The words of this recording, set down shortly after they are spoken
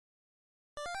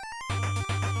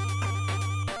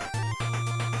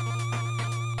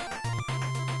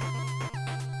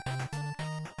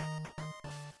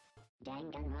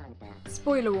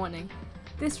Spoiler warning.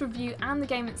 This review and the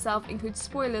game itself includes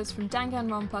spoilers from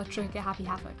Danganronpa Trigger Happy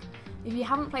Havoc. If you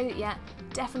haven't played it yet,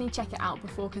 definitely check it out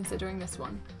before considering this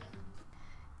one.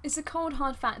 It's a cold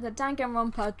hard fact that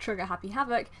Danganronpa Trigger Happy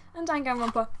Havoc and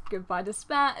Danganronpa Goodbye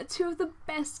Despair are two of the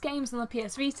best games on the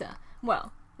PS Vita.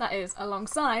 Well, that is,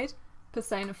 alongside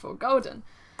Persona 4 Golden.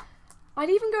 I'd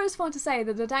even go as far to say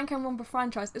that the Danganronpa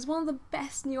franchise is one of the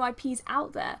best new IPs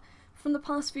out there from the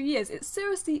past few years. It's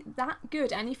seriously that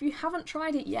good, and if you haven't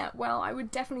tried it yet, well, I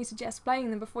would definitely suggest playing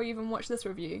them before you even watch this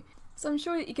review. So I'm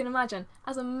sure that you can imagine,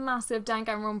 as a massive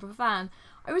Danganronpa fan,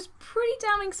 I was pretty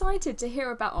damn excited to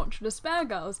hear about Ultra Despair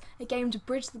Girls, a game to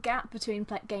bridge the gap between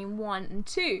Game 1 and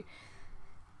 2.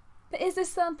 But is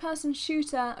this third-person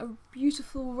shooter a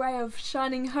beautiful ray of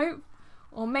shining hope?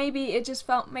 Or maybe it just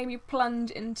felt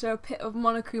plunged into a pit of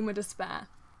Monokuma despair?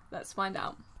 Let's find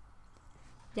out.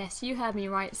 Yes, you heard me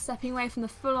right. Stepping away from the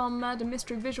full-on murder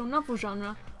mystery visual novel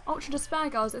genre, Ultra Despair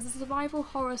Girls is a survival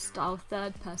horror-style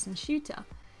third-person shooter.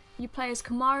 You play as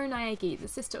Komaru Naegi, the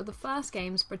sister of the first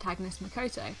game's protagonist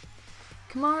Makoto.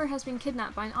 Komaru has been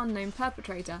kidnapped by an unknown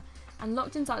perpetrator and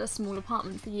locked inside a small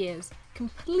apartment for years,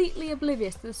 completely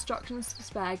oblivious to the destruction and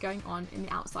despair going on in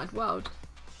the outside world.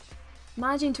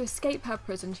 Managing to escape her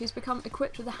prison, she's become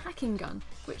equipped with a hacking gun,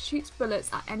 which shoots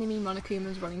bullets at enemy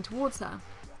Monokumas running towards her.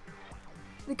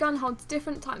 The gun holds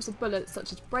different types of bullets,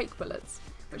 such as break bullets,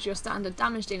 which are your standard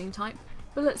damage dealing type,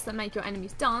 bullets that make your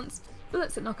enemies dance,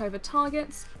 bullets that knock over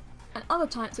targets, and other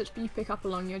types which you pick up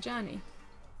along your journey.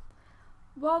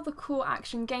 While the core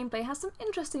action gameplay has some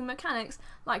interesting mechanics,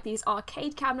 like these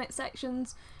arcade cabinet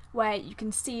sections, where you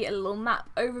can see a little map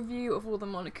overview of all the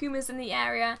Monokumas in the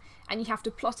area, and you have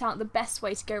to plot out the best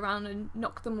way to go around and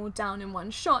knock them all down in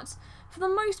one shot, for the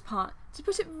most part, to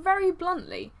put it very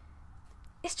bluntly,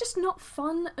 it's just not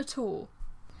fun at all.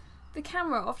 The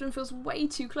camera often feels way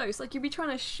too close, like you'll be trying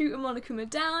to shoot a Monokuma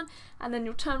down, and then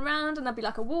you'll turn around and there'll be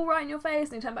like a wall right in your face,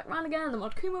 and you turn back around again and the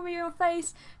Monokuma will be in your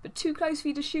face, but too close for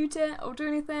you to shoot it or do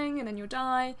anything, and then you'll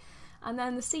die. And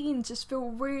then the scenes just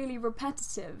feel really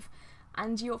repetitive,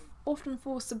 and you're often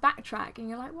forced to backtrack, and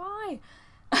you're like, why?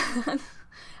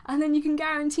 And then you can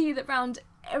guarantee that round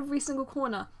every single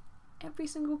corner,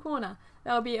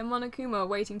 there'll be a Monokuma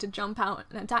waiting to jump out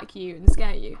and attack you and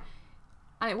scare you.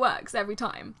 And it works every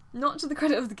time. Not to the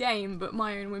credit of the game, but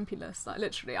my own wimpiness. Like,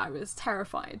 literally, I was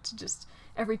terrified to just...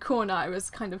 Every corner I was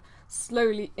kind of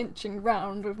slowly inching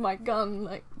round with my gun,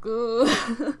 like,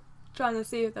 trying to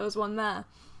see if there was one there.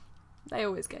 They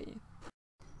always get you.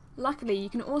 Luckily, you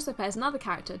can also play as another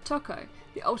character, Toko,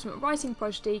 the ultimate writing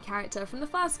prodigy character from the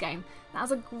first game that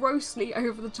has a grossly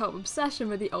over-the-top obsession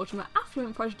with the ultimate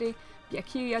affluent prodigy,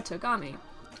 Byakuya Togami.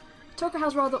 Toko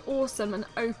has rather awesome and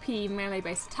OP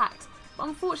melee-based attacks, but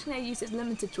unfortunately their use is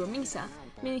limited to a meter,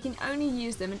 meaning you can only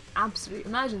use them in absolute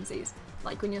emergencies,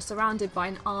 like when you're surrounded by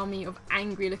an army of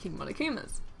angry-looking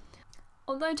Monokumas.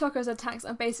 Although Toko's attacks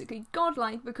are basically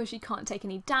godlike because she can't take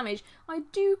any damage, I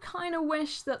do kinda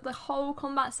wish that the whole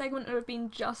combat segment would have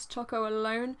been just Toko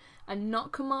alone and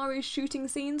not Komaru's shooting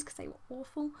scenes, because they were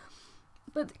awful.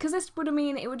 But because this would have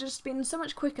mean it would have just been so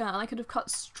much quicker and I could have cut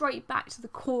straight back to the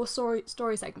core story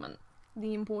segment,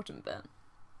 the important bit.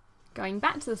 Going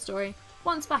back to the story,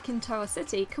 once back in Toa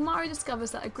City, Komaru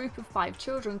discovers that a group of 5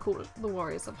 children called the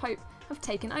Warriors of Hope have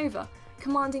taken over,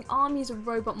 commanding armies of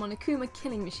robot Monokuma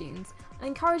killing machines, and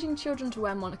encouraging children to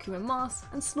wear Monokuma masks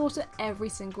and slaughter every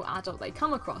single adult they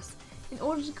come across, in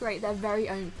order to create their very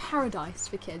own paradise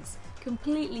for kids,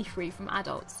 completely free from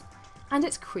adults. And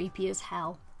it's creepy as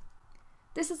hell.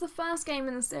 This is the first game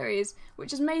in the series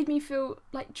which has made me feel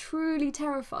like truly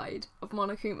terrified of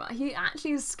Monokuma. He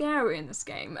actually is scary in this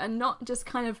game, and not just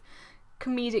kind of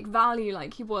comedic value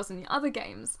like he was in the other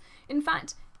games. In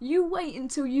fact, you wait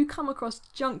until you come across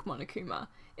Junk Monokuma.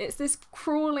 It's this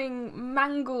crawling,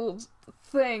 mangled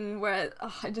thing where,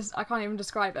 I can't even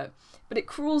describe it, but it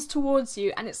crawls towards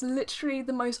you and it's literally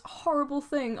the most horrible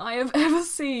thing I have ever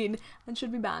seen and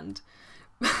should be banned.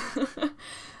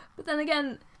 But then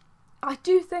again, I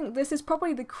do think this is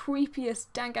probably the creepiest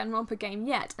Danganronpa game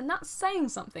yet, and that's saying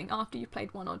something after you've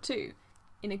played 1 or 2,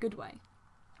 in a good way.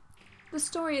 The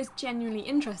story is genuinely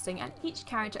interesting, and each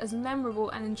character as memorable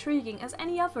and intriguing as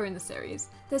any other in the series.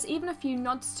 There's even a few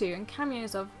nods to and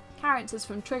cameos of characters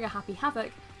from Trigger Happy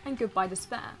Havoc and Goodbye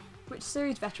Despair, which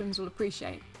series veterans will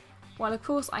appreciate. While of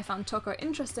course I found Toko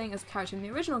interesting as a character in the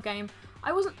original game,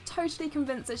 I wasn't totally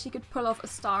convinced that she could pull off a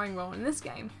starring role in this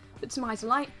game, but to my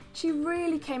delight, she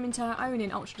really came into her own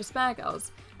in Ultra Despair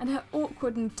Girls, and her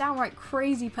awkward and downright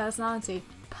crazy personality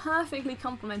perfectly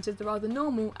complemented the rather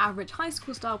normal, average high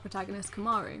school style protagonist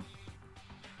Komaru.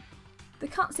 The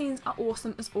cutscenes are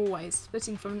awesome as always,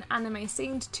 splitting from an anime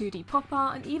scene to 2D pop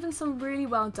art and even some really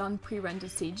well done pre-rendered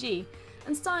CG,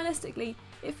 and stylistically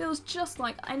it feels just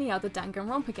like any other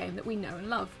Danganronpa game that we know and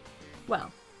love.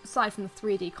 Well, aside from the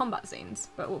 3D combat scenes,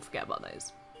 but we'll forget about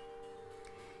those.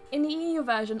 In the EU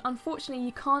version, unfortunately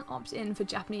you can't opt in for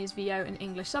Japanese VO and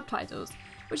English subtitles,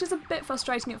 which is a bit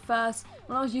frustrating at first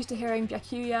when I was used to hearing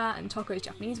Byakuya and Toko's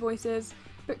Japanese voices,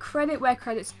 but credit where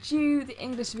credit's due, the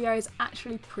English VO is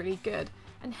actually pretty good,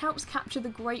 and helps capture the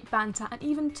great banter and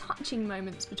even touching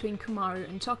moments between Komaru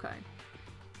and Toko.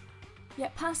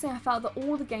 Yet personally I felt that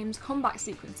all the game's combat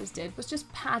sequences did was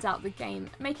just pad out the game,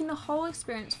 making the whole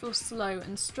experience feel slow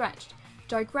and stretched,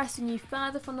 digressing you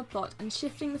further from the plot and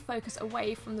shifting the focus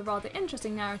away from the rather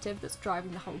interesting narrative that's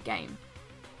driving the whole game.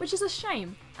 Which is a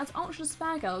shame, as Ultra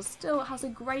Despair Girls still has a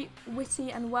great,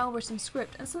 witty and well-written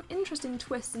script and some interesting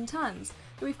twists and turns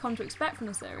that we've come to expect from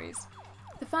the series.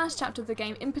 The first chapter of the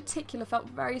game in particular felt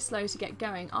very slow to get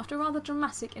going after a rather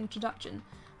dramatic introduction,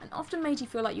 and often made you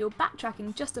feel like you were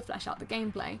backtracking just to flesh out the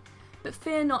gameplay. But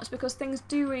fear not, because things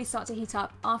do really start to heat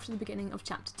up after the beginning of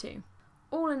chapter 2.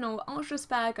 All in all, Ultra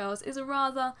Despair Girls is a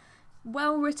rather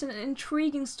well-written and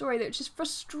intriguing story that is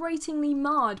frustratingly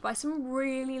marred by some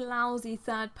really lousy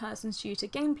third-person shooter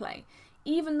gameplay,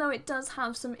 even though it does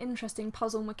have some interesting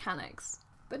puzzle mechanics.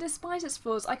 But despite its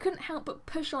flaws, I couldn't help but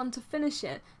push on to finish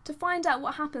it, to find out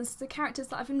what happens to the characters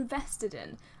that I've invested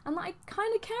in, and that I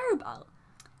kind of care about.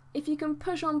 If you can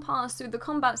push on past through the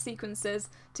combat sequences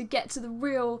to get to the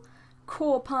real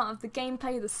core part of the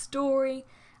gameplay, the story,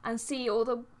 and see all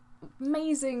the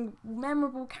amazing,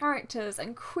 memorable characters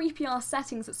and creepy ass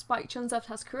settings that Spike Chunsoft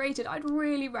has created, I'd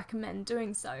really recommend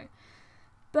doing so.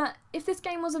 But if this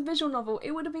game was a visual novel,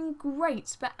 it would have been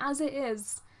great, but as it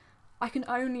is, I can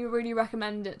only really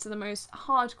recommend it to the most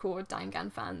hardcore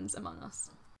Dangan fans among us.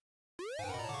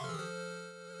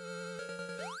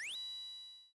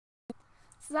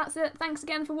 So that's it. Thanks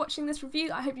again for watching this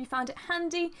review. I hope you found it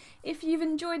handy. If you've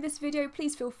enjoyed this video,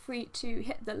 please feel free to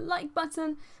hit the like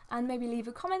button and maybe leave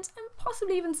a comment and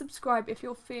possibly even subscribe if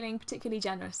you're feeling particularly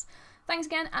generous. Thanks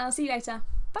again, and I'll see you later.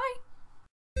 Bye!